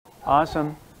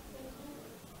Awesome.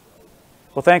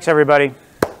 Well, thanks everybody.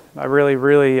 I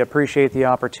really appreciate the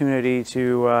opportunity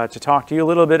to talk to you a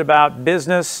little bit about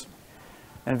business,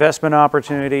 investment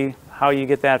opportunity, how you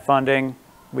get that funding.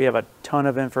 We have a ton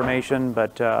of information,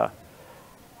 but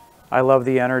I love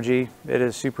the energy. It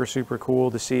is super cool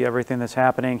to see everything that's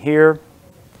happening here.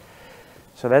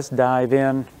 So let's dive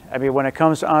in. I mean, when it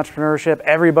comes to entrepreneurship,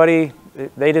 everybody,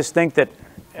 they just think that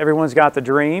everyone's got the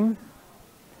dream.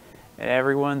 And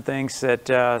everyone thinks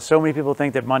that, so many people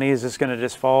think that money is just going to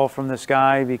just fall from the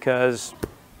sky because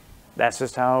that's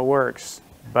just how it works.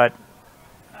 But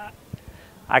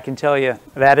I can tell you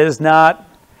that is not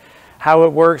how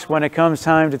it works when it comes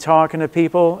time to talking to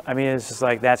people. I mean, it's just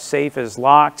like that safe is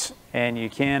locked and you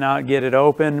cannot get it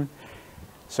open.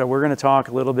 So we're going to talk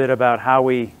a little bit about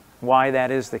why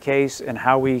that is the case and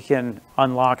how we can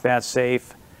unlock that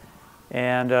safe.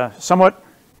 And somewhat,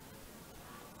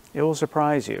 it will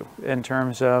surprise you in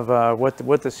terms of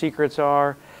what the secrets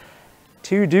are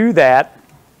to do that.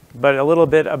 But a little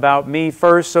bit about me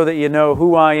first so that you know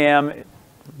who I am,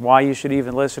 why you should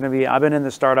even listen to me. I've been in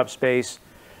the startup space,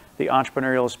 the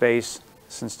entrepreneurial space,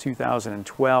 since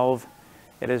 2012.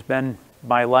 It has been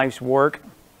my life's work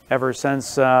ever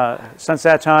since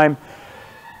that time.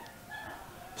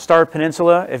 Start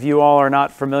Peninsula, if you all are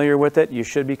not familiar with it, you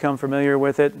should become familiar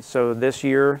with it. So this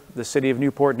year, the city of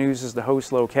Newport News is the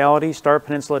host locality,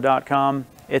 startpeninsula.com.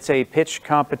 It's a pitch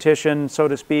competition, so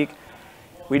to speak.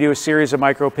 We do a series of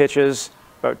micro pitches,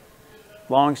 but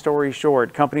long story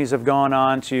short, companies have gone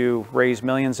on to raise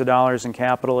millions of dollars in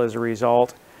capital as a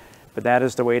result, but that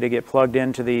is the way to get plugged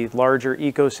into the larger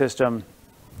ecosystem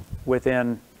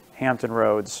within Hampton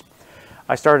Roads.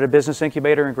 I started a business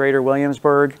incubator in Greater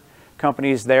Williamsburg.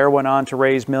 Companies there went on to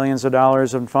raise millions of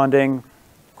dollars in funding,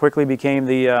 quickly became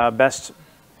the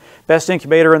best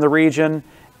incubator in the region.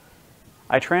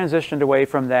 I transitioned away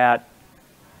from that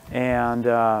and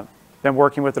been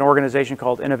working with an organization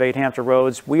called Innovate Hampton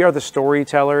Roads. We are the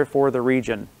storyteller for the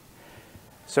region.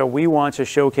 So we want to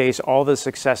showcase all the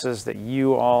successes that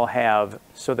you all have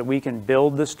so that we can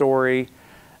build the story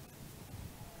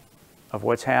of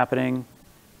what's happening.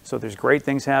 So there's great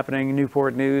things happening in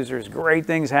Newport News. There's great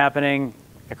things happening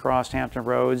across Hampton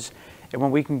Roads. And when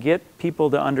we can get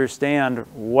people to understand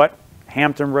what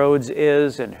Hampton Roads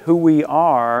is and who we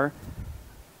are,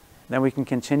 then we can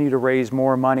continue to raise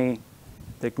more money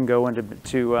that can go into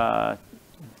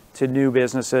to new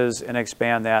businesses and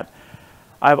expand that.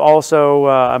 I've also,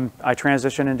 I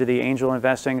transitioned into the angel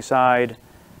investing side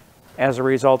as a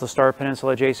result of Start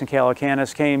Peninsula. Jason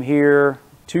Calacanis came here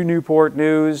to Newport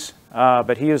News.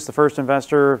 But he is the first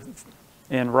investor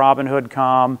in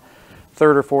Robinhood.com,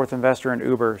 third or fourth investor in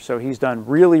Uber. So he's done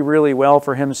really well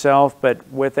for himself. But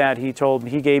with that, he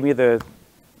gave me the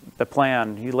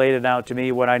plan. He laid it out to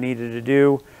me what I needed to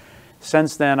do.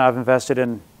 Since then, I've invested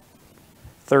in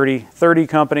 30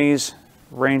 companies,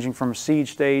 ranging from seed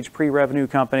stage pre-revenue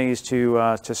companies to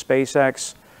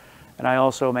SpaceX. And I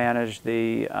also manage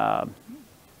the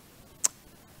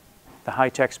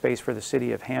high-tech space for the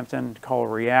city of Hampton called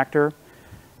Reactor.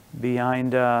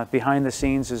 Behind the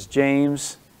scenes is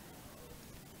James.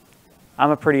 I'm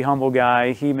a pretty humble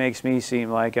guy. He makes me seem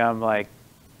like I'm like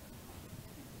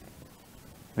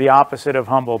the opposite of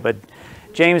humble. But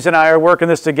James and I are working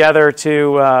this together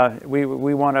to, we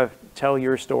want to tell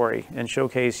your story and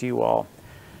showcase you all.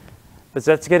 But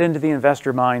let's get into the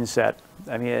investor mindset.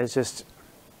 I mean, it's just,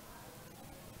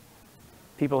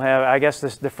 people have, I guess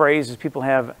the phrase is people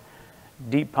have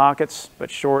deep pockets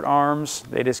but short arms.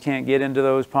 They just can't get into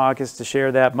those pockets to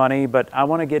share that money. But I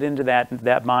want to get into that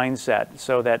mindset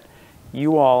so that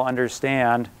you all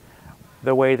understand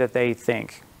the way that they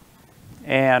think.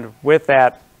 And with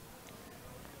that,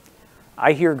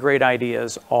 I hear great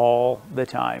ideas all the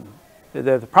time.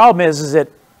 The problem is that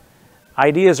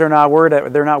ideas are not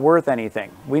worth anything.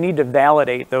 We need to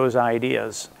validate those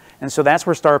ideas. And so that's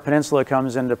where Start Peninsula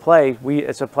comes into play.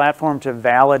 It's a platform to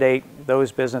validate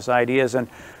those business ideas. And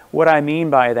what I mean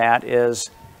by that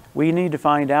is we need to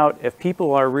find out if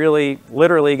people are really,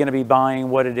 literally going to be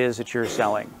buying what it is that you're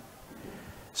selling.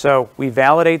 So we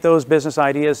validate those business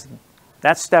ideas.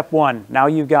 That's step one. Now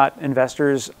you've got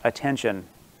investors' attention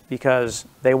because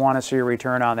they want to see a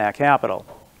return on that capital.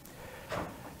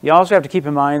 You also have to keep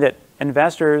in mind that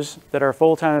investors that are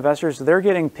full-time investors, they're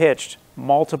getting pitched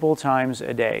multiple times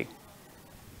a day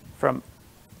from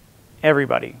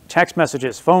everybody. Text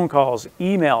messages, phone calls,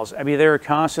 emails. I mean,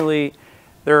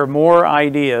 there are more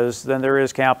ideas than there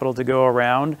is capital to go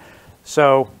around.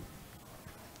 So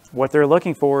what they're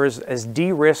looking for is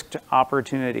de-risked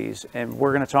opportunities. And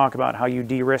we're going to talk about how you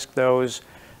de-risk those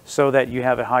so that you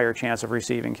have a higher chance of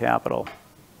receiving capital.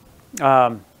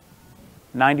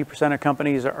 90% of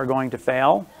companies are going to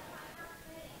fail.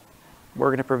 We're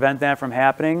going to prevent that from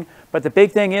happening. But the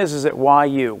big thing is that why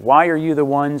you? Why are you the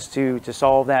ones to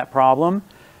solve that problem?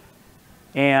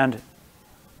 And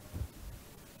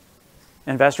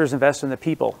investors invest in the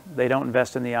people. They don't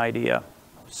invest in the idea.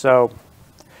 So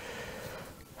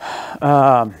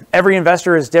every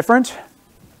investor is different.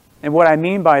 And what I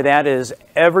mean by that is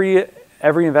every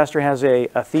investor has a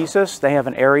thesis. They have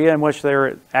an area in which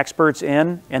they're experts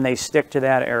in, and they stick to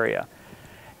that area.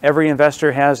 Every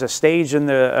investor has a stage in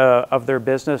of their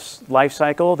business life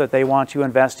cycle that they want to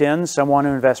invest in. Some want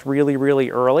to invest really,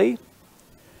 really early.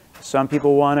 Some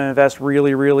people want to invest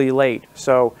really, really late.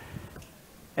 So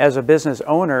as a business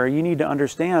owner, you need to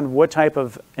understand what type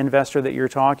of investor that you're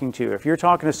talking to. If you're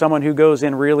talking to someone who goes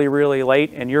in really, really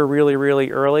late and you're really,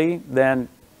 really early, then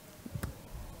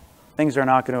things are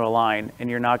not going to align and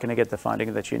you're not going to get the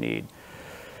funding that you need.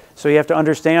 So you have to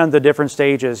understand the different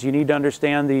stages. You need to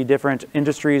understand the different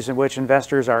industries in which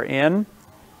investors are in.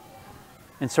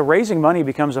 And so raising money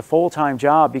becomes a full-time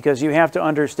job because you have to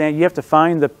understand, you have to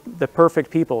find the perfect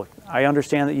people. I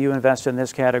understand that you invest in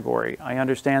this category. I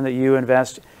understand that you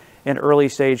invest in early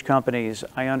stage companies.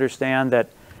 I understand that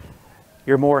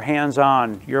you're more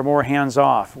hands-on, you're more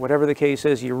hands-off. Whatever the case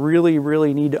is, you really,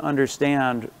 really need to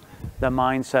understand the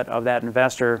mindset of that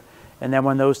investor. And then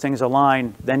when those things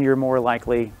align, then you're more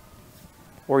likely,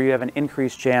 or you have an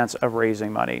increased chance of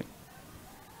raising money.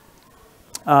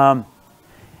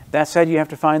 That said, you have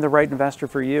to find the right investor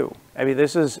for you. I mean,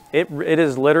 it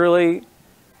is literally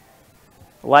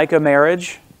like a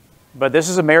marriage, but this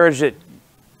is a marriage that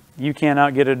you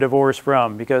cannot get a divorce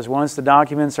from, because once the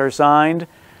documents are signed,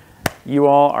 you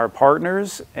all are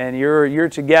partners and you're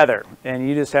together, and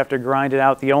you just have to grind it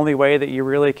out. The only way that you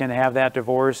really can have that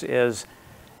divorce is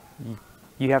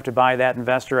you have to buy that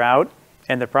investor out.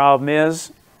 And the problem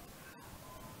is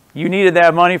you needed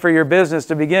that money for your business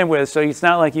to begin with, so it's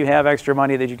not like you have extra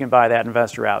money that you can buy that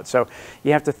investor out. So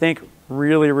you have to think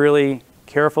really, really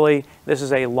carefully. This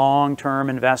is a long-term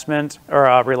investment or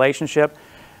a relationship.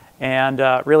 And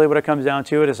really what it comes down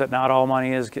to is that not all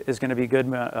money is going to be good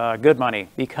money,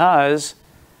 because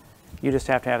you just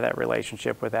have to have that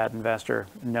relationship with that investor,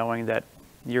 knowing that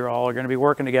you're all going to be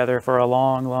working together for a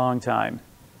long, long time.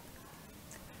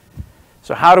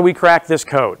 So how do we crack this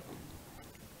code?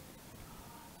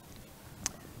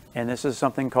 And this is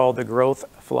something called the growth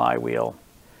flywheel.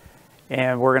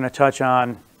 And we're going to touch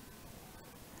on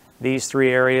these three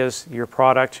areas: your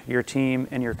product, your team,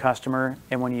 and your customer.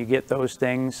 And when you get those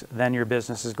things, then your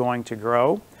business is going to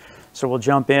grow. So we'll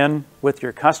jump in with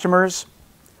your customers.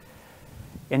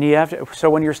 And so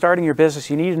when you're starting your business,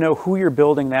 you need to know who you're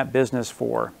building that business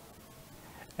for.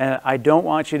 And I don't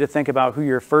want you to think about who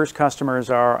your first customers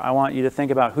are. I want you to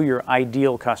think about who your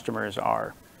ideal customers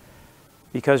are.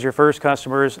 Because your first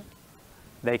customers,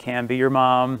 they can be your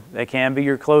mom, they can be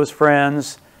your close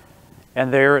friends,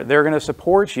 and they're going to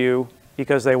support you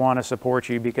because they want to support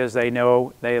you, because they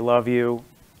know they love you.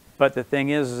 But the thing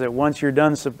is that once you're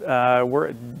done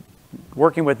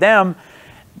working with them,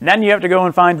 then you have to go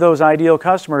and find those ideal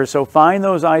customers. So find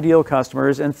those ideal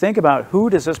customers and think about who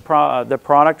does the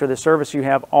product or the service you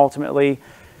have ultimately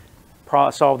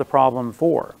solve the problem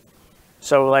for.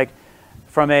 So like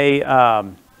from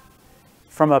a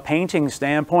painting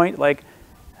standpoint, like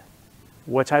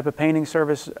what type of painting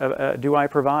service do I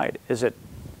provide? Is it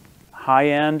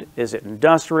high-end? Is it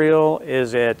industrial?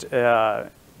 Is it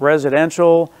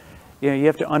residential? You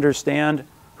have to understand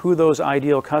who those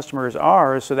ideal customers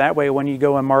are, so that way when you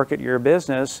go and market your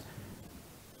business,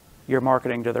 you're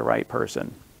marketing to the right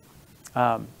person.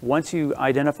 Once you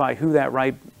identify who that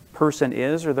right person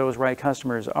is or those right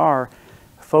customers are,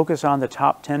 focus on the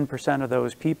top 10% of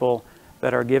those people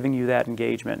that are giving you that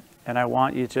engagement. And I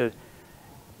want you to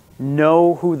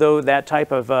know who that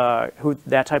type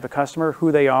of customer,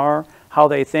 who they are, how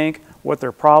they think, what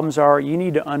their problems are. You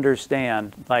need to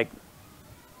understand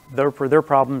their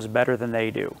problems better than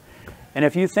they do. And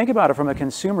if you think about it from a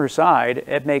consumer side,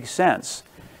 it makes sense.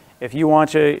 If you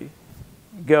want to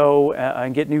go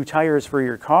and get new tires for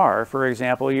your car, for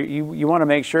example, you want to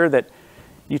make sure that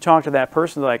you talk to that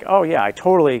person like, oh yeah,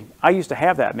 I used to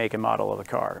have that make and model of a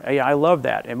car. I love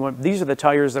that. And these are the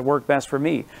tires that work best for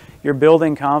me. You're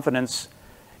building confidence,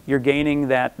 you're gaining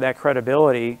that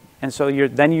credibility, and so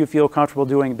then you feel comfortable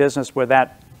doing business with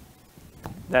that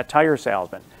tire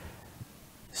salesman.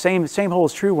 Same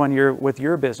holds true when you're with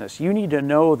your business. You need to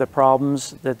know the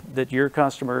problems that your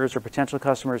customers or potential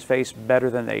customers face better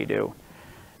than they do.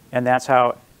 And that's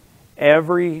how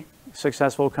every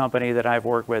successful company that I've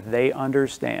worked with, they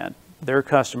understand their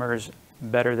customers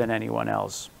better than anyone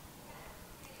else.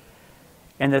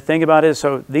 And the thing about it is,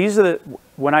 so these are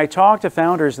when I talk to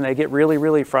founders and they get really,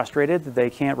 really frustrated that they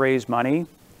can't raise money,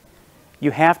 you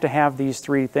have to have these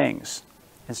three things.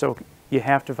 And so you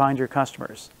have to find your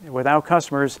customers. Without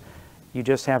customers, you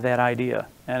just have that idea.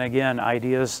 And again,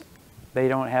 ideas, they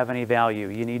don't have any value.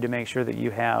 You need to make sure that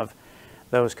you have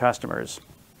those customers.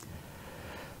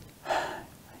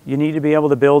 You need to be able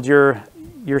to build your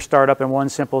startup in one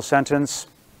simple sentence.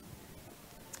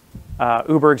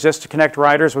 Uber exists to connect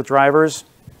riders with drivers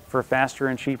for faster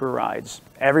and cheaper rides.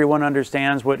 Everyone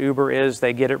understands what Uber is.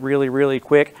 They get it really, really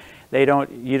quick. They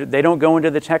don't go into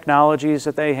the technologies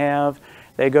that they have.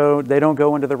 They don't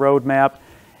go into the roadmap.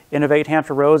 Innovate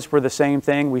Hampton Roads, we're the same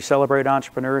thing. We celebrate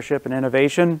entrepreneurship and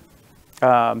innovation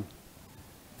for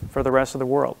the rest of the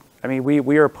world. I mean,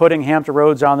 we are putting Hampton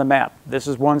Roads on the map. This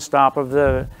is one stop of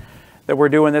that we're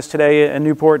doing this today in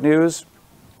Newport News.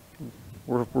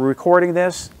 We're recording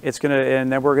this,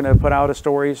 and then we're gonna put out a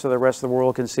story so the rest of the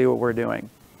world can see what we're doing.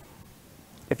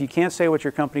 If you can't say what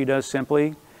your company does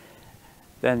simply,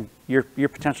 then your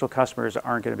potential customers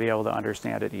aren't gonna be able to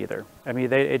understand it either. I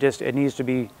mean, it needs to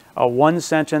be a one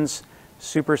sentence,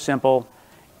 super simple,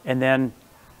 and then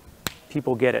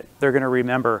people get it. They're gonna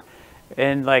remember.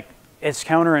 And like, it's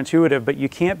counterintuitive, but you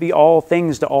can't be all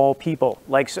things to all people.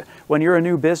 Like, so when you're a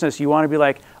new business, you want to be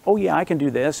like, oh yeah, I can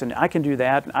do this, and I can do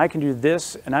that, and I can do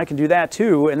this, and I can do that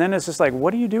too. And then it's just like,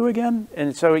 what do you do again?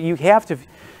 And so you can't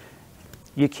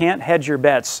hedge your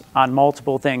bets on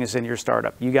multiple things in your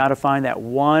startup. You got to find that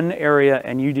one area,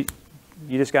 and you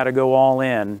just got to go all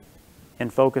in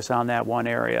and focus on that one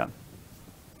area.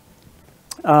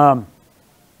 A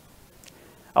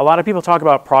lot of people talk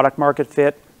about product market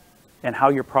fit and how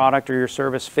your product or your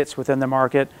service fits within the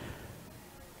market.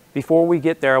 Before we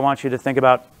get there, I want you to think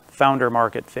about founder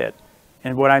market fit.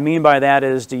 And what I mean by that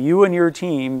is, do you and your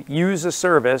team use a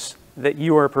service that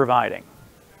you are providing?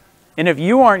 And if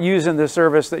you aren't using the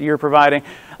service that you're providing,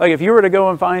 like if you were to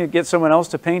go and get someone else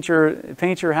to paint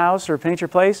your house or paint your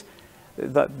place,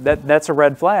 that's a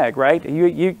red flag, right?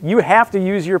 You have to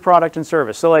use your product and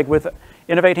service. So like with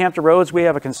Innovate Hampton Roads, we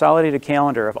have a consolidated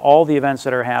calendar of all the events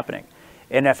that are happening.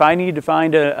 And if I need to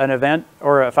find an event,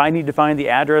 or if I need to find the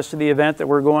address to the event that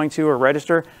we're going to or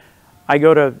register, I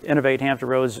go to Innovate Hampton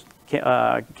Roads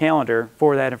calendar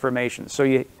for that information.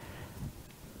 So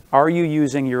are you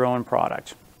using your own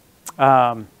product?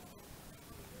 When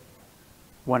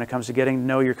it comes to getting to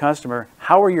know your customer,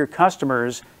 how are your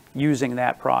customers using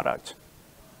that product?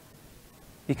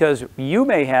 Because you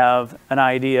may have an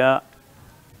idea,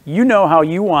 you know how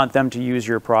you want them to use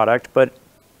your product, but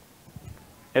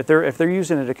if they're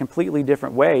using it a completely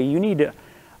different way, you need to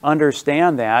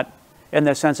understand that in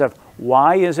the sense of,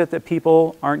 why is it that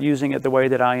people aren't using it the way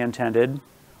that I intended?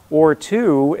 Or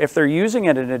two, if they're using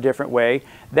it in a different way,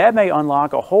 that may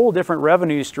unlock a whole different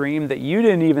revenue stream that you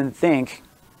didn't even think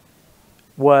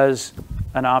was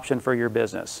an option for your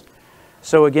business.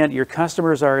 So again, your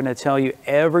customers are going to tell you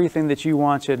everything that you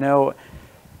want to know,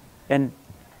 and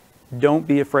don't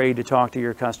be afraid to talk to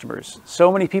your customers.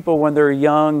 So many people, when they're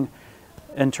young,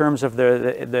 in terms of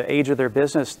the age of their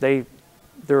business, they're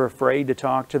afraid to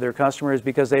talk to their customers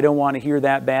because they don't want to hear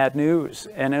that bad news.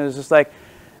 And it was just like,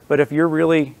 but if you're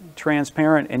really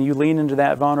transparent and you lean into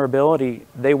that vulnerability,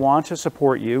 they want to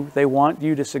support you. They want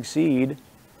you to succeed.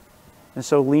 And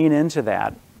so lean into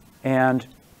that and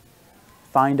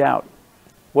find out,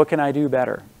 what can I do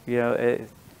better? You know,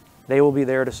 they will be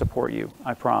there to support you,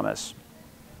 I promise.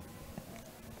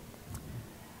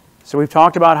 So we've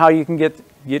talked about how you can get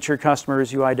your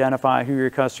customers, you identify who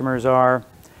your customers are.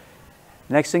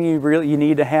 Next thing you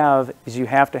need to have is you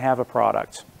have to have a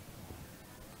product.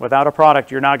 Without a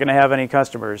product, you're not going to have any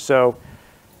customers. So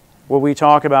what we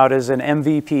talk about is an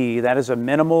MVP, that is a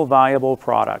minimal viable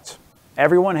product.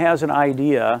 Everyone has an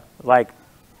idea, like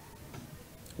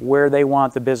where they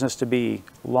want the business to be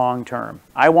long term.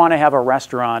 I want to have a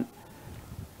restaurant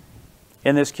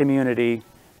in this community,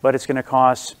 but it's going to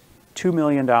cost $2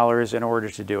 million in order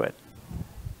to do it.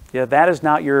 Yeah, that is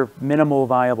not your minimal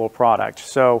viable product.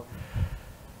 So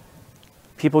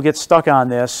people get stuck on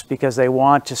this because they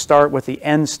want to start with the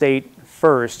end state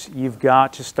first. You've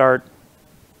got to start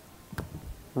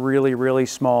really, really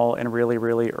small and really,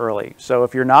 really early. So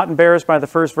if you're not embarrassed by the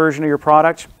first version of your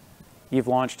product, you've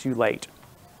launched too late.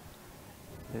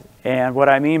 And what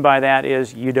I mean by that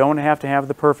is, you don't have to have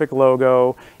the perfect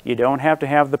logo. You don't have to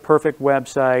have the perfect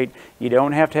website. You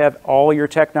don't have to have all your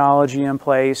technology in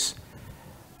place.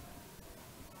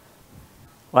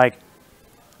 Like,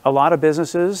 a lot of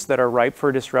businesses that are ripe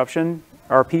for disruption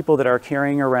are people that are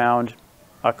carrying around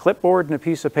a clipboard and a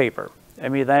piece of paper. I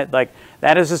mean, that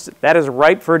is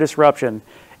ripe for disruption.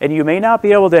 And you may not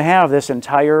be able to have this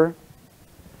entire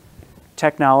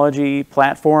technology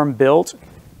platform built,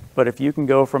 but if you can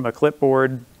go from a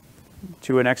clipboard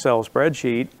to an Excel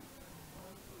spreadsheet,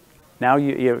 now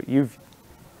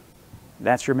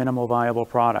that's your minimal viable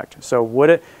product. So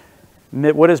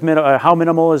how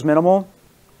minimal is minimal?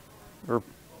 Or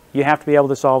you have to be able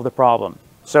to solve the problem.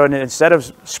 So instead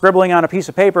of scribbling on a piece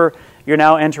of paper, you're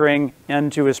now entering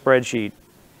into a spreadsheet.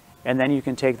 And then you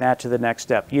can take that to the next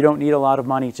step. You don't need a lot of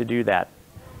money to do that.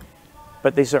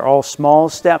 But these are all small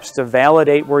steps to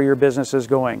validate where your business is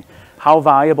going. How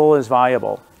viable is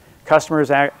viable? Customers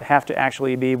have to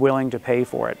actually be willing to pay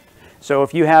for it. So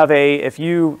if you have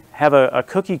a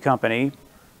cookie company,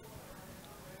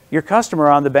 your customer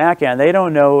on the back end, they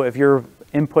don't know if you're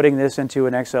inputting this into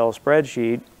an Excel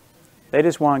spreadsheet. They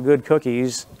just want good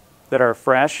cookies that are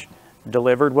fresh,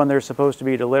 delivered when they're supposed to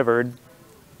be delivered,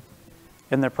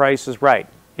 and the price is right.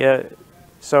 Yeah.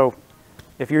 So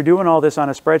if you're doing all this on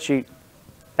a spreadsheet,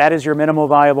 that is your minimal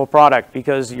viable product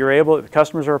because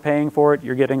customers are paying for it,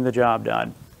 you're getting the job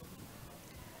done.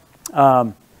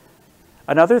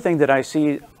 Another thing that I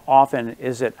see often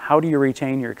is that how do you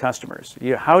retain your customers?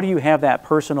 How do you have that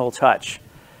personal touch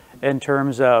in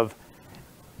terms of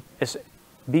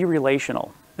be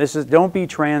relational? Don't be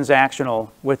transactional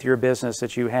with your business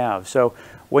that you have. So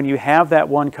when you have that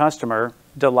one customer,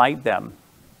 delight them.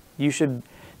 You should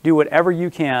do whatever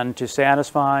you can to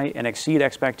satisfy and exceed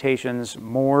expectations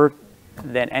more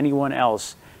than anyone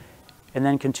else. And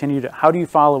then continue to, how do you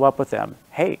follow up with them?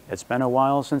 Hey, it's been a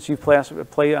while since you've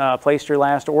placed your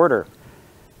last order.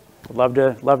 Love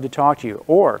to talk to you.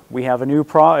 Or we have a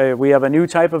new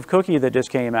type of cookie that just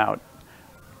came out.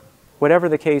 Whatever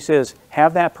the case is,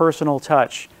 have that personal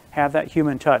touch, have that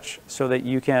human touch so that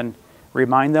you can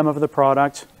remind them of the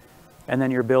product and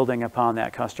then you're building upon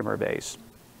that customer base.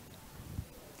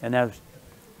 And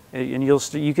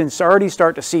you can already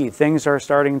start to see things are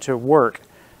starting to work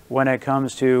when it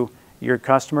comes to your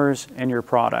customers and your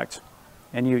product.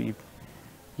 And you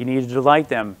need to delight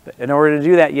them. In order to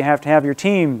do that, you have to have your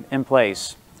team in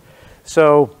place.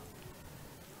 So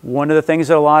one of the things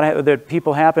that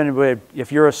people happen with,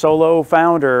 if you're a solo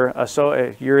founder,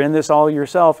 you're in this all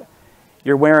yourself,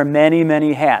 you're wearing many,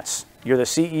 many hats. You're the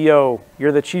CEO,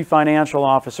 you're the chief financial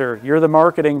officer, you're the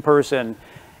marketing person,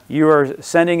 you are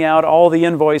sending out all the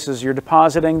invoices, you're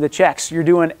depositing the checks, you're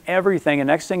doing everything. And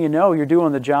next thing you know, you're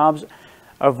doing the jobs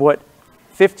of what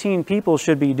 15 people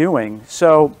should be doing.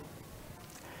 So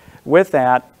with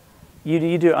that, you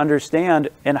need to understand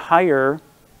and hire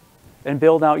and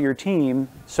build out your team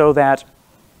so that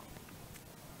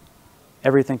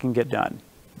everything can get done.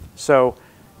 So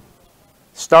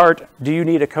do you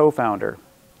need a co-founder?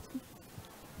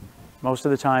 Most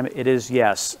of the time it is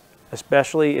yes,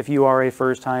 especially if you are a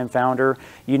first-time founder.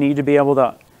 You need to be able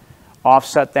to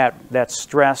offset that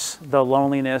stress, the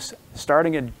loneliness.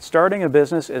 Starting a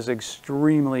business is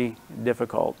extremely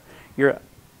difficult.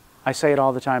 I say it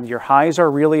all the time, your highs are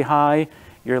really high,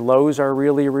 your lows are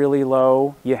really, really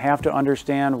low. You have to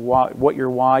understand what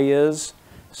your why is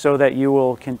so that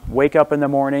you can wake up in the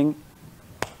morning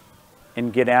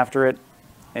and get after it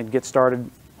and get started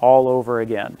all over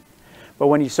again. But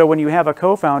when you have a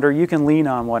co-founder, you can lean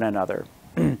on one another.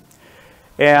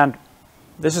 And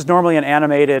this is normally an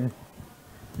animated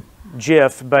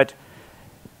GIF, but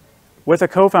with a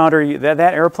co-founder,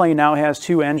 that airplane now has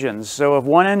two engines. So if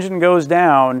one engine goes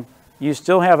down, you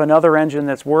still have another engine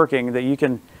that's working that you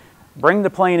can bring the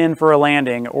plane in for a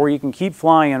landing, or you can keep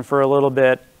flying for a little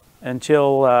bit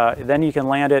until then you can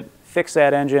land it, fix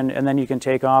that engine, and then you can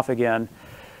take off again.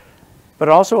 But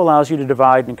it also allows you to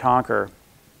divide and conquer.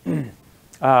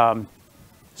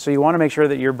 So you want to make sure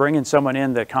that you're bringing someone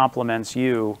in that complements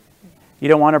you. You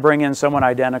don't want to bring in someone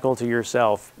identical to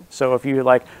yourself. So if you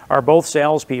are both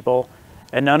salespeople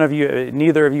and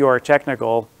neither of you are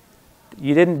technical,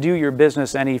 you didn't do your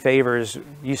business any favors.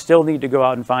 You still need to go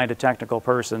out and find a technical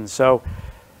person. So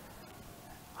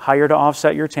hire to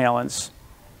offset your talents.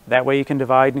 That way you can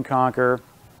divide and conquer.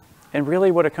 And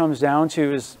really what it comes down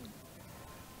to is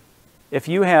if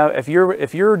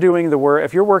you're doing the work,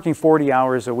 if you're working 40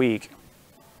 hours a week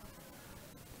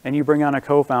and you bring on a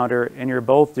co-founder and you're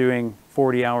both doing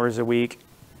 40 hours a week,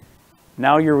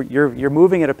 now you're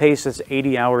moving at a pace that's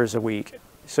 80 hours a week.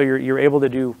 So you're able to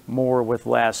do more with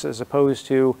less, as opposed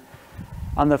to,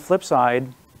 on the flip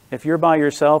side, if you're by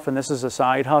yourself and this is a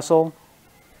side hustle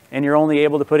and you're only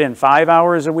able to put in 5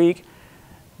 hours a week,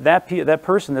 that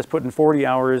person that's putting 40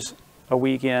 hours a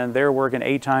week in, they're working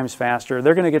 8 times faster.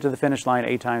 They're going to get to the finish line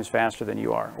 8 times faster than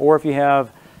you are. Or if you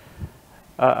have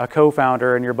a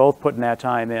co-founder and you're both putting that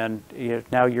time in,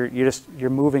 now you're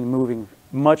moving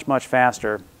much, much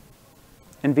faster.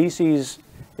 And VCs,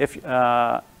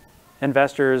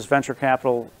 investors, venture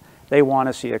capital, they want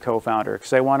to see a co-founder because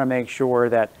they want to make sure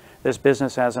that this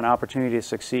business has an opportunity to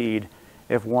succeed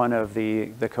if one of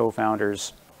the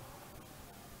co-founders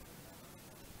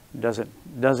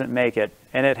doesn't make it.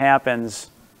 And it happens.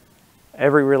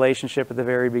 Every relationship at the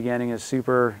very beginning is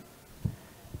super,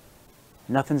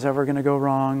 nothing's ever going to go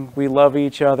wrong. We love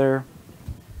each other.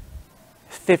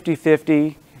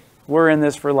 50-50. We're in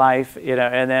this for life, you know,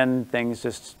 and then things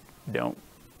just don't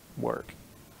work.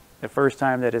 The first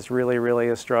time that it's really, really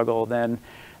a struggle, then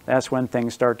that's when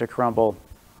things start to crumble.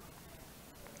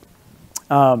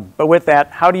 But with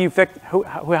that, how do you pick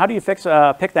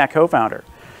that co-founder?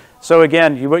 So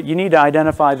again, you need to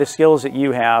identify the skills that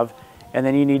you have, and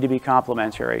then you need to be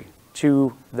complementary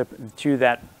to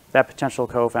that potential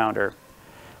co-founder.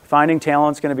 Finding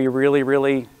talent is going to be really,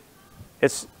 really,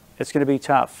 it's going to be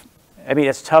tough. I mean,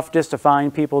 it's tough just to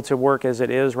find people to work as it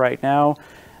is right now,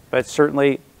 but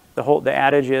certainly the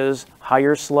adage is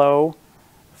hire slow,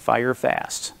 fire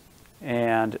fast.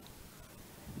 And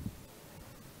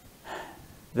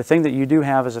the thing that you do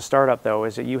have as a startup, though,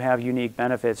 is that you have unique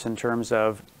benefits in terms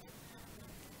of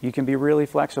you can be really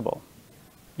flexible.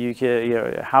 You can, you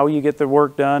know, how you get the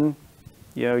work done,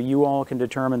 you know, you all can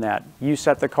determine that. You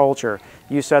set the culture,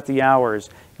 you set the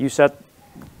hours, you set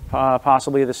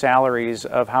possibly the salaries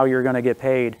of how you're going to get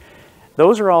paid.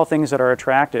 Those are all things that are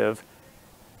attractive.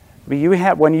 But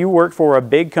when you work for a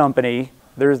big company,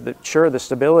 sure, the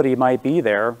stability might be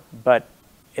there, but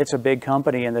it's a big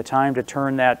company, and the time to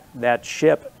turn that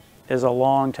ship is a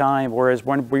long time. Whereas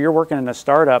when you're working in a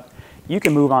startup, you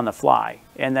can move on the fly,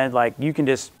 and then like you can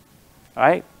just, all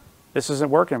right, this isn't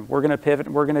working. We're going to pivot.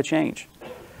 We're going to change.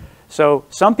 So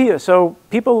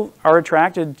people are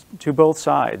attracted to both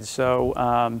sides.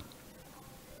 So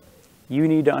you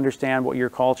need to understand what your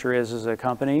culture is as a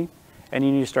company, and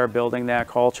you need to start building that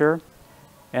culture,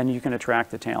 and you can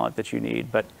attract the talent that you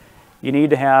need. But you need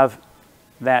to have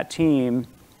that team.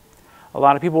 A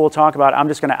lot of people will talk about, I'm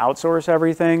just going to outsource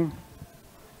everything.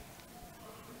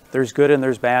 There's good and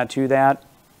there's bad to that.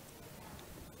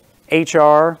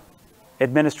 HR,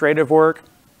 administrative work,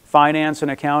 finance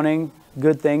and accounting,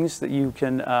 good things that you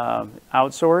can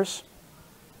outsource.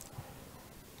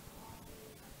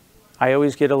 I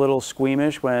always get a little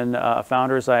squeamish when a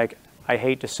founder's like, I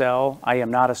hate to sell. I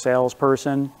am not a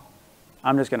salesperson.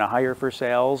 I'm just going to hire for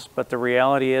sales. But the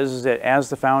reality is that as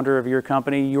the founder of your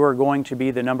company, you are going to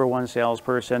be the #1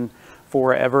 salesperson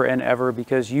forever and ever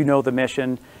because you know the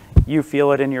mission, you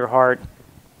feel it in your heart,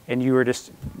 and you are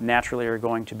just naturally are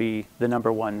going to be the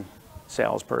 #1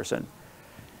 salesperson.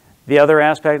 The other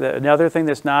aspect, another thing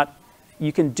that's not,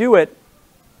 you can do it,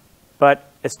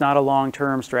 but it's not a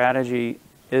long-term strategy,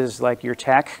 is like your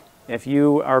tech. If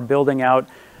you are building out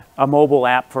a mobile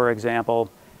app, for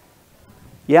example,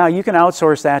 yeah, you can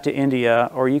outsource that to India,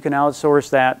 or you can outsource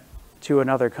that to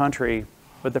another country,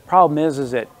 but the problem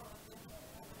is that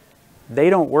they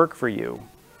don't work for you.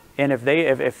 And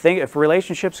if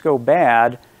relationships go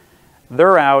bad,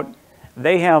 they're out.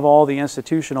 They have all the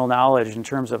institutional knowledge in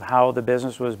terms of how the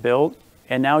business was built,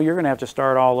 and now you're going to have to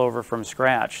start all over from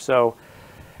scratch. So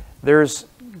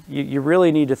you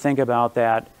really need to think about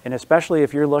that, and especially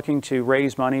if you're looking to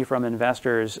raise money from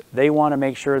investors, they want to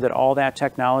make sure that all that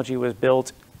technology was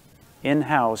built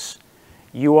in-house.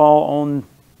 You all own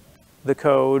the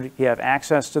code, you have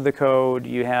access to the code,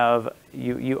 you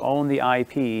own the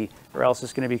IP, or else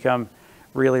it's going to become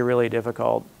really, really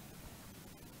difficult.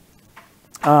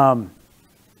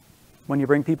 When you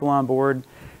bring people on board,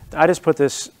 I just put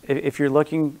this, if you're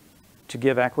looking to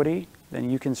give equity, then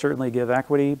you can certainly give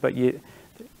equity, but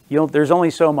there's only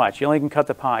so much. You only can cut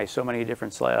the pie so many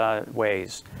different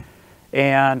ways.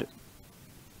 And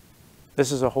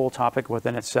this is a whole topic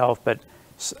within itself, but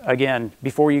again,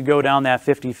 before you go down that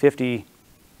 50-50,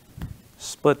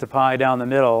 split the pie down the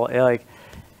middle, like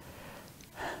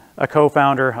a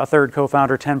co-founder, a third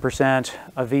co-founder, 10%,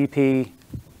 a VP,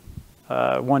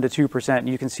 1 to 2%, and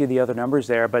you can see the other numbers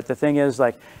there. But the thing is,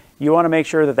 like, you want to make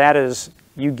sure that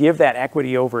you give that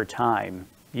equity over time.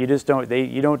 You just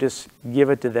you don't just give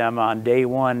it to them on day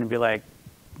one and be like,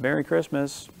 Merry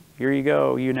Christmas, here you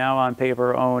go. You now on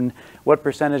paper own what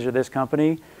percentage of this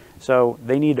company? So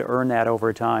they need to earn that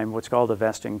over time, what's called a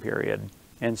vesting period.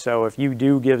 And so if you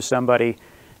do give somebody,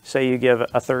 say you give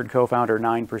a third co-founder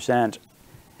 9%,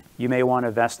 you may want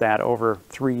to vest that over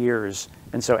 3 years.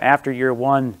 And so after year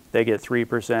 1, they get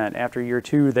 3%. After year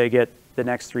 2, they get the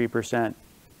next 3%.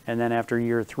 And then after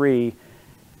year 3,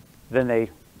 then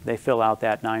they fill out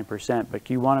that 9%. But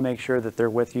you want to make sure that they're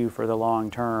with you for the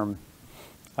long term.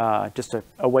 Just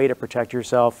a way to protect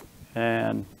yourself,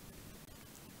 and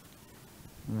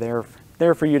they're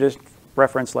for you to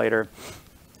reference later.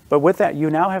 But with that, you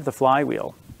now have the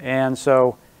flywheel. And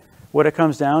so what it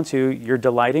comes down to, you're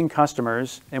delighting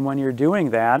customers, and when you're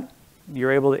doing that,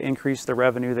 you're able to increase the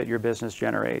revenue that your business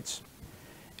generates.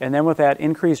 And then with that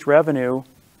increased revenue,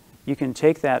 you can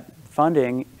take that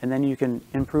funding and then you can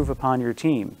improve upon your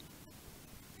team.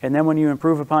 And then when you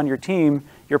improve upon your team,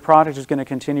 your product is going to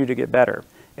continue to get better.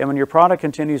 And when your product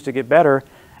continues to get better,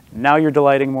 now you're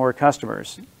delighting more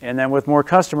customers. And then with more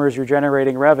customers, you're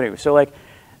generating revenue. So like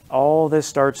all this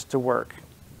starts to work.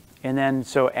 And then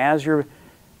so as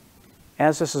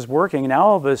this is working, now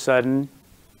all of a sudden,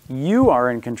 you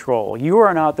are in control. You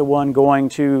are not the one going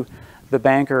to the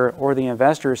banker or the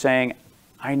investor saying,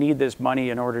 I need this money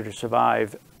in order to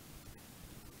survive.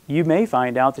 You may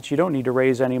find out that you don't need to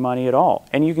raise any money at all.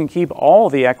 And you can keep all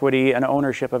the equity and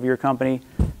ownership of your company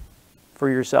for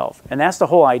yourself. And that's the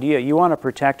whole idea. You want to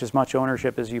protect as much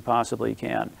ownership as you possibly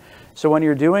can. So when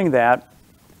you're doing that,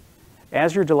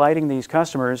 as you're delighting these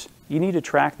customers, you need to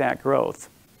track that growth.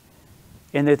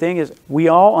 And the thing is, we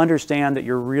all understand that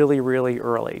you're really, really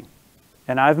early.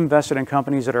 And I've invested in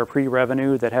companies that are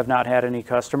pre-revenue that have not had any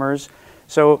customers.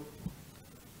 So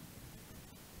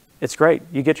it's great.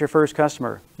 You get your first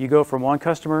customer. You go from 1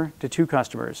 customer to 2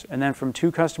 customers. And then from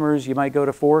 2 customers, you might go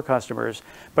to 4 customers.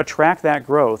 But track that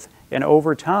growth. And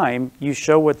over time, you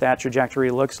show what that trajectory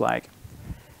looks like.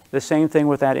 The same thing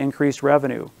with that increased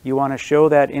revenue. You want to show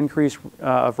that increase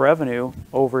of revenue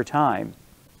over time.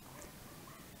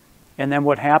 And then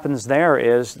what happens there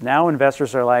is now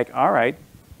investors are like, all right,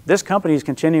 this company is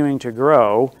continuing to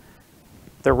grow.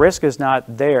 The risk is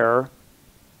not there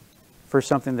for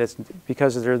something that's,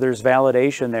 because there's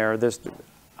validation there,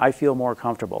 I feel more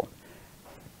comfortable.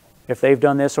 If they've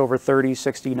done this over 30,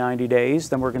 60, 90 days,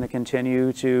 then we're going to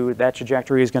continue to, that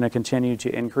trajectory is going to continue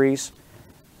to increase.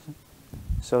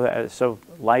 So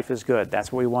life is good.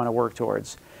 That's what we want to work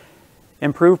towards.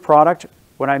 Improved product.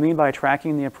 What I mean by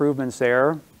tracking the improvements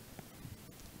there,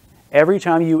 every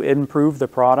time you improve the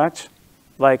product,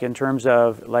 like in terms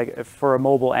of, like for a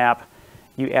mobile app,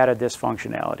 you added this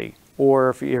functionality.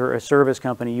 Or if you're a service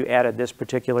company, you added this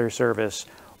particular service.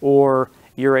 Or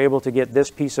you're able to get this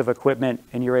piece of equipment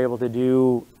and you're able to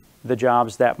do the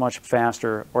jobs that much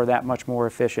faster or that much more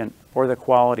efficient, or the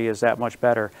quality is that much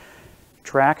better.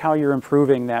 Track how you're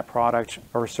improving that product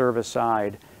or service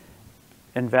side.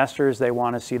 Investors, they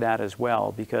want to see that as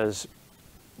well, because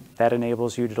that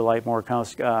enables you to delight more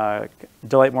customers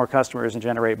and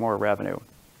generate more revenue.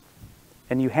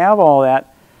 And you have all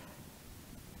that,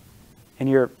 and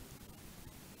you're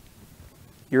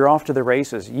off to the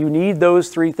races. You need those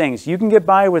 3 things. You can get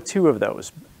by with 2 of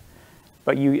those,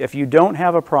 but if you don't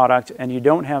have a product and you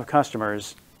don't have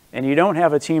customers and you don't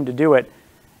have a team to do it,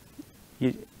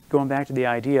 going back to the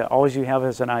idea, all you have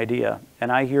is an idea. And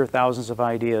I hear thousands of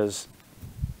ideas,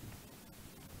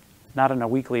 not on a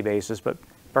weekly basis, but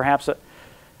perhaps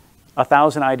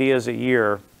 1,000 ideas a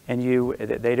year, and you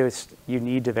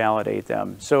need to validate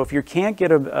them. So if you can't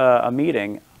get a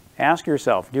meeting, ask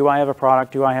yourself, do I have a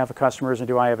product, do I have customers, and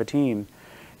do I have a team?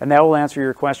 And that will answer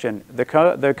your question.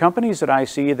 The companies that I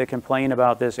see that complain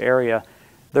about this area,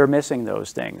 they're missing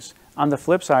those things. On the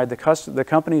flip side, the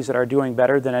companies that are doing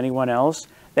better than anyone else,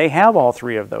 they have all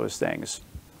 3 of those things.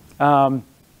 The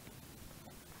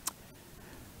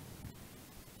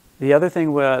other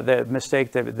thing, the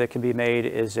mistake that can be made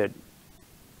is that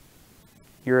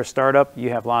you're a startup,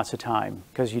 you have lots of time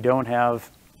because you don't have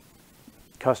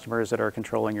customers that are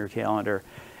controlling your calendar.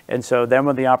 And so then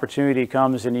when the opportunity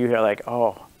comes and you're like,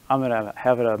 oh, I'm going to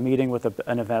have a meeting with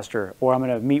an investor, or I'm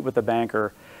going to meet with a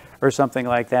banker or something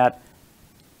like that,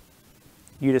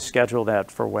 you just schedule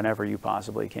that for whenever you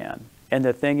possibly can. And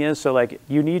the thing is, so like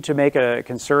you need to make a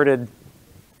concerted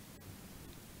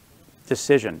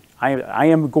decision. I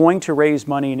am going to raise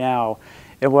money now,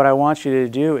 and what I want you to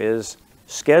do is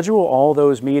schedule all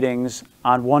those meetings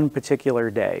on one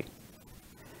particular day.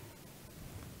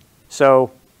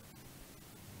 So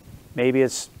maybe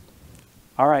it's,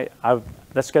 all right,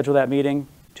 let's schedule that meeting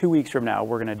 2 weeks from now,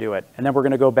 we're going to do it. And then we're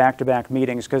going to go back-to-back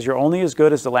meetings, because you're only as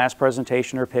good as the last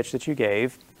presentation or pitch that you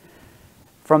gave.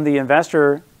 From the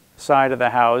investor side of the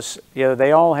house,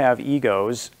 they all have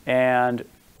egos, and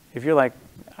if you're like,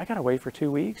 I got to wait for 2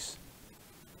 weeks,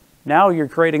 now you're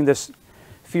creating this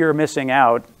fear of missing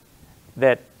out,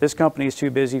 that this company is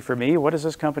too busy for me. What is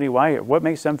this company? Why? What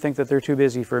makes them think that they're too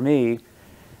busy for me?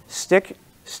 Stick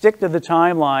to the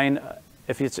timeline.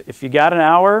 If you got an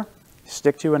hour,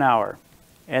 stick to an hour.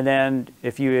 And then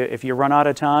if you run out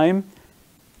of time,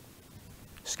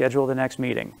 schedule the next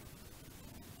meeting.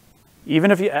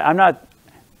 Even if I'm not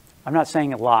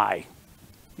saying lie,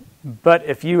 but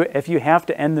if you have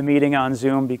to end the meeting on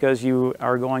Zoom because you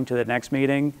are going to the next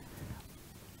meeting,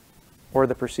 or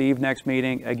the perceived next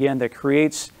meeting, again, that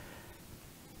creates,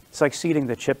 it's like seeding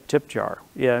the tip jar.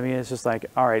 Yeah, I mean, it's just like,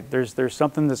 all right, there's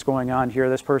something that's going on here.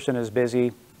 This person is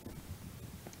busy.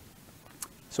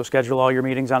 So schedule all your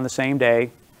meetings on the same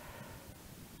day.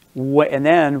 And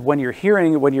then when you're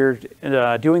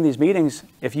doing these meetings,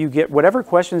 if you get whatever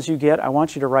questions you get, I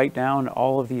want you to write down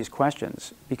all of these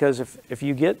questions. Because if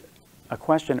you get a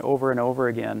question over and over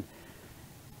again,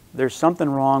 there's something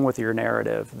wrong with your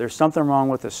narrative. There's something wrong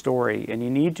with the story, and you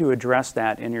need to address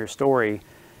that in your story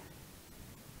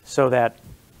so that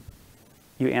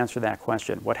you answer that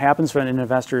question. What happens in an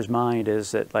investor's mind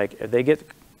is that, like, they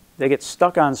get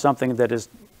stuck on something that is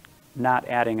not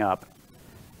adding up,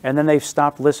 and then they've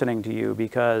stopped listening to you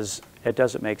because it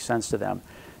doesn't make sense to them.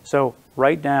 So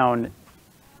write down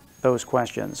those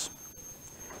questions.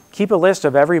 Keep a list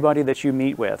of everybody that you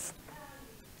meet with.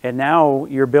 And now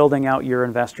you're building out your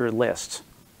investor list,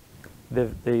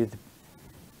 the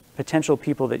potential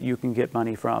people that you can get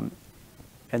money from.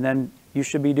 And then you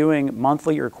should be doing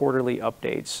monthly or quarterly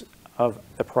updates of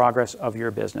the progress of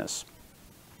your business.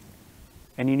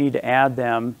 And you need to add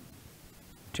them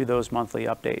to those monthly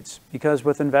updates. Because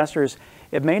with investors,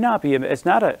 it may not be, it's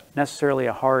not necessarily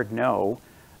a hard no,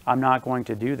 I'm not going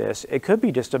to do this. It could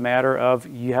be just a matter of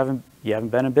you haven't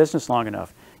been in business long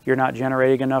enough. You're not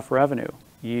generating enough revenue.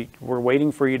 We're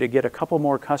waiting for you to get a couple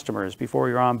more customers before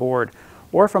you're on board.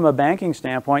 Or from a banking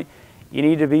standpoint, you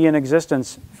need to be in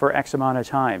existence for X amount of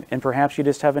time, and perhaps you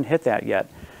just haven't hit that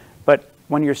yet. But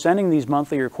when you're sending these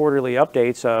monthly or quarterly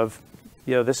updates of,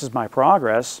 this is my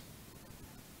progress,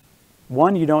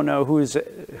 one, you don't know who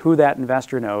that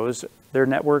investor knows. Their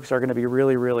networks are going to be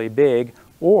really, really big,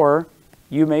 or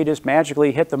you may just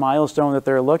magically hit the milestone that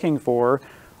they're looking for,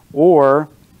 or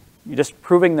you're just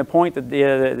proving the point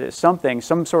that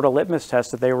some sort of litmus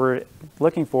test that they were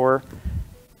looking for,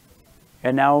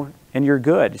 and you're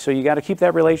good. So you got to keep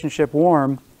that relationship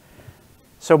warm.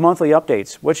 So monthly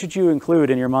updates. What should you include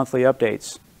in your monthly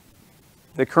updates?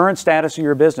 The current status of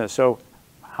your business. So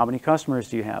how many customers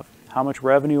do you have? How much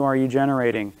revenue are you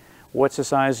generating? What's the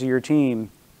size of your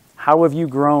team? How have you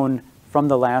grown from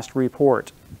the last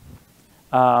report?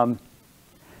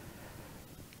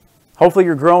 Hopefully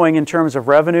you're growing in terms of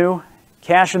revenue,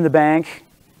 cash in the bank,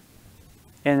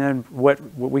 and then what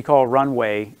we call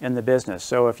runway in the business.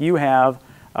 So if you have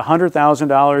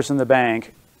 $100,000 in the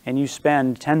bank and you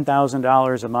spend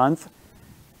 $10,000 a month,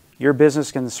 your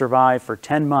business can survive for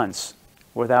 10 months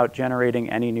without generating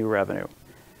any new revenue.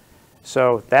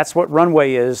 So that's what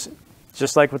runway is.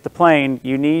 Just like with the plane,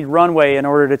 you need runway in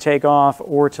order to take off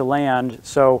or to land.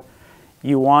 So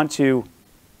you want to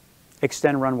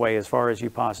extend runway as far as you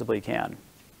possibly can.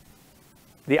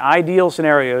 The ideal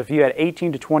scenario, if you had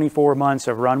 18 to 24 months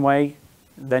of runway,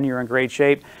 then you're in great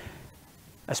shape,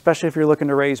 especially if you're looking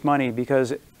to raise money,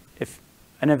 because if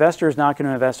an investor is not going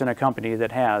to invest in a company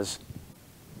that has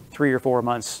 3 or 4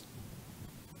 months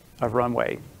of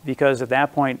runway, because at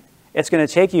that point, it's going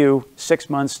to take you 6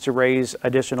 months to raise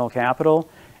additional capital.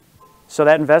 So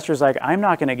that investor's like, I'm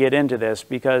not going to get into this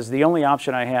because the only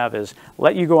option I have is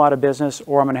let you go out of business,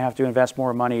 or I'm going to have to invest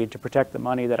more money to protect the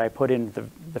money that I put in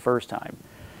the first time.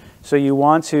 So you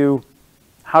want to,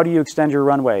 how do you extend your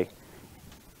runway?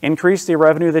 Increase the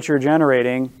revenue that you're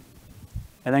generating,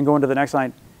 and then go into the next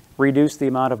line, reduce the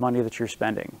amount of money that you're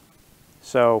spending.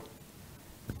 So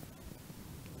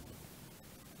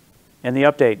in the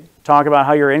update, talk about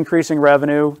how you're increasing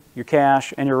revenue, your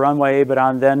cash, and your runway,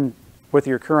 but then with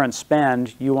your current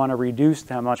spend, you want to reduce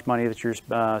how much money that you're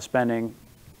spending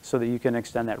so that you can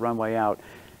extend that runway out.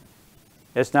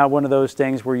 It's not one of those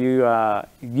things where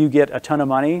you get a ton of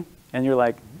money and you're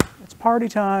like, it's party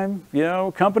time,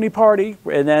 company party,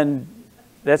 and then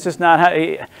that's just not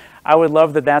how. I would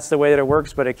love that that's the way that it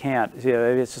works, but it can't.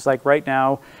 It's just like right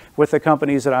now with the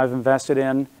companies that I've invested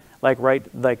in, like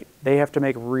they have to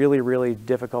make really, really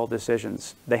difficult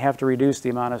decisions. They have to reduce the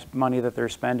amount of money that they're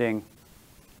spending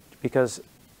because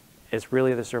it's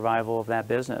really the survival of that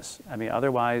business. I mean,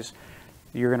 otherwise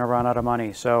you're going to run out of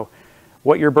money. So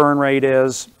what your burn rate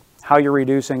is, how you're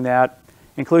reducing that,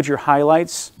 include your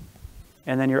highlights,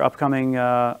 and then your upcoming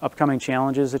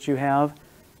challenges that you have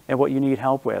and what you need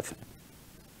help with.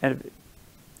 And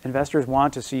investors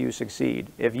want to see you succeed.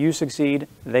 If you succeed,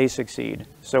 they succeed.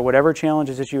 So whatever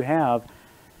challenges that you have,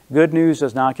 good news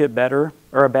does not get better,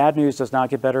 or bad news does not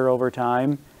get better over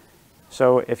time.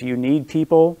 So if you need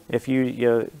people, we're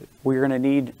going to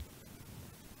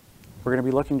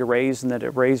be looking to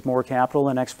raise more capital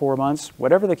in the next 4 months.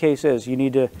 Whatever the case is, you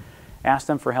need to ask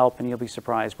them for help, and you'll be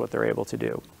surprised what they're able to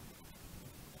do.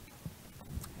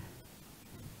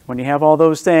 When you have all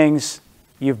those things,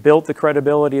 you've built the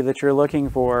credibility that you're looking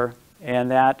for, and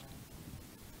that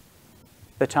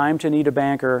the time to need a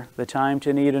banker, the time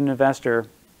to need an investor,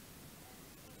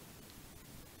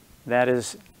 that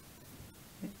is,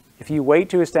 if you wait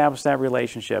to establish that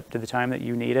relationship to the time that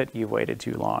you need it, you've waited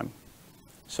too long.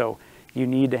 So you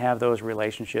need to have those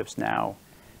relationships now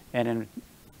and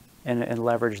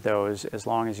leverage those as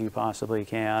long as you possibly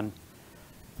can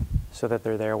so that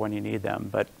they're there when you need them.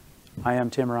 But I am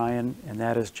Tim Ryan, and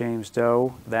that is James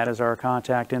Doe. That is our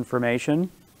contact information.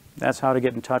 That's how to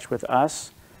get in touch with us.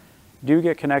 Do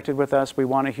get connected with us. We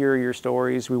want to hear your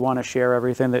stories. We want to share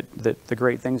everything the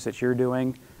great things that you're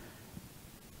doing,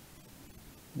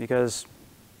 because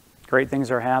great things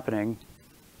are happening.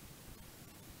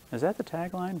 Is that the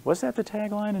tagline? Was that the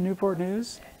tagline in Newport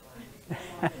News?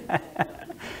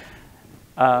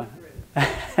 But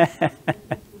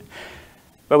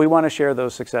we want to share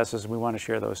those successes. We want to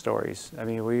share those stories. I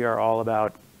mean, we are all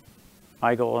about,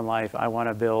 my goal in life, I want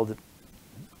to build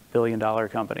billion-dollar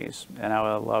companies. And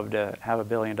I would love to have a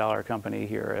billion-dollar company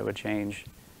here. It would change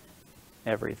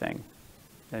everything.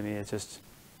 I mean, it's just,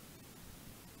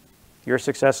 your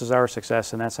success is our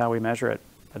success, and that's how we measure it.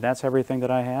 But that's everything that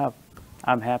I have.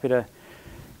 I'm happy to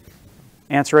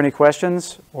answer any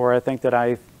questions, or I think that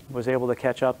I was able to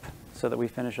catch up so that we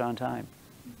finish on time.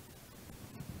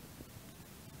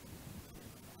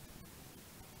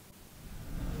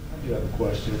 I do have a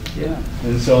question. Yeah.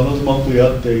 And so those monthly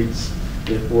updates,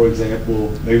 if, for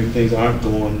example, maybe things aren't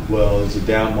going well, it's a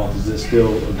down month, is it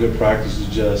still a good practice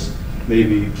to just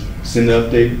maybe send an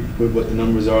update with what the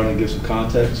numbers are and give some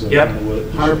context? Yep,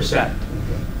 100%. Okay.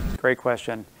 Great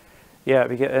question. Yeah,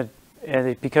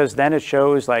 because then it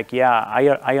shows like, yeah,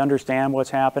 I understand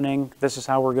what's happening. This is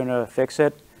how we're going to fix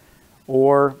it.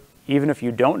 Or even if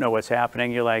you don't know what's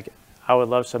happening, you're like, I would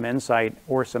love some insight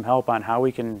or some help on how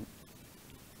we can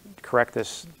correct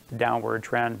this downward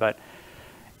trend. But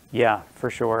yeah, for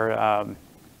sure,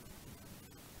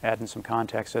 adding some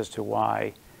context as to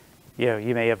why,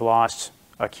 you may have lost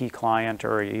a key client,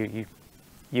 or you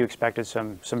expected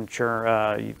some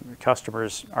churn,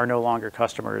 customers are no longer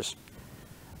customers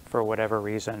for whatever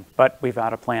reason. But we've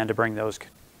got a plan to bring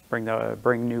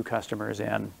new customers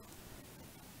in.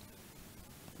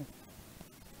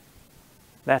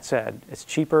 That said, it's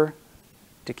cheaper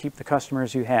to keep the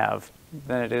customers you have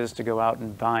than it is to go out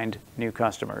and find new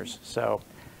customers. So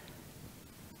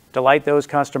delight those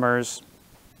customers,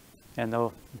 and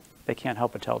they can't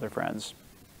help but tell their friends.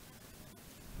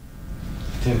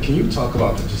 Tim, can you talk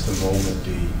about just a moment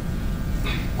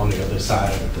on the other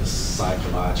side of the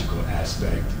psychological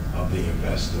aspect of the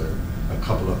investor, a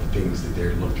couple of the things that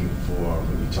they're looking for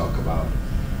when you talk about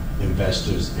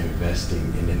investors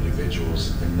investing in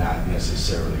individuals and not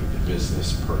necessarily the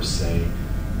business per se?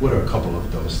 What are a couple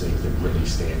of those things that really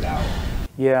stand out?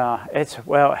 Yeah,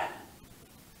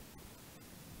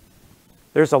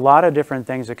 there's a lot of different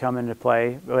things that come into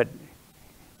play, but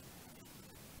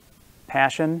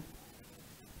passion,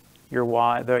 your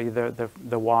why,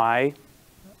 the why,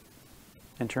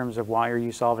 in terms of why are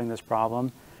you solving this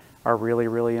problem, are really,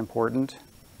 really important.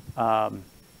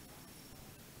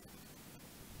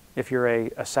 If you're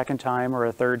a second time or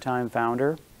a third time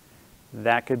founder,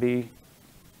 that could be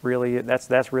really,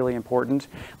 that's really important.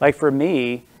 Like for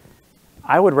me,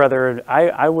 I would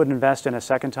invest in a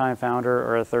second time founder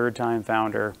or a third time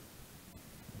founder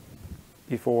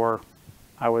before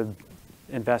I would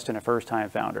invest in a first time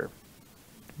founder,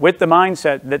 with the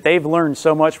mindset that they've learned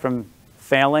so much from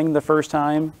failing the first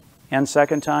time and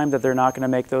second time that they're not going to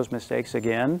make those mistakes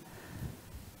again.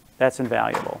 That's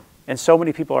invaluable. And so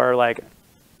many people are like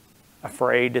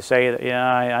afraid to say that,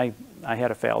 yeah, I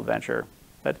had a failed venture.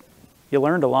 But you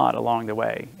learned a lot along the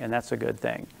way, and that's a good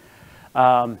thing.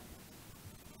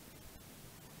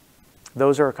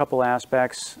 Those are a couple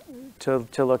aspects to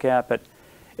look at, but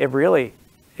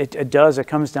it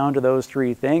comes down to those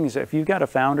three things. If you've got a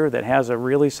founder that has a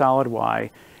really solid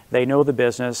why, they know the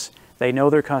business, they know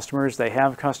their customers, they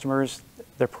have customers,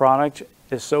 their product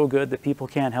is so good that people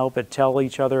can't help but tell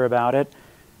each other about it,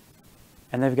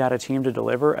 and they've got a team to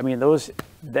deliver. I mean,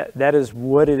 that is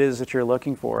what it is that you're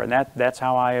looking for, and that's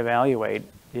how I evaluate,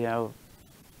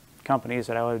 companies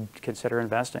that I would consider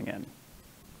investing in.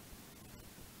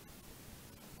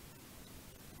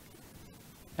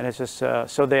 And it's just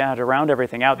so that to round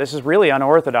everything out, this is really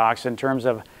unorthodox in terms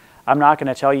of, I'm not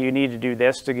going to tell you need to do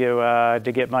this to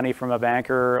get money from a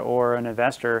banker or an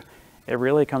investor. It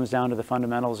really comes down to the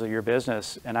fundamentals of your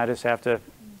business, and I just have to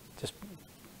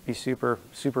be super,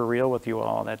 super real with you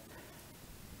all that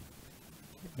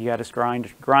you got to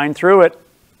grind through it.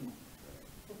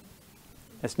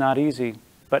 It's not easy,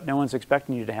 but no one's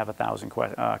expecting you to have 1,000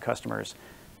 customers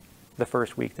the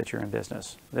first week that you're in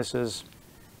business. This is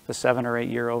the 7 or 8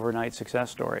 year overnight success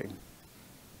story.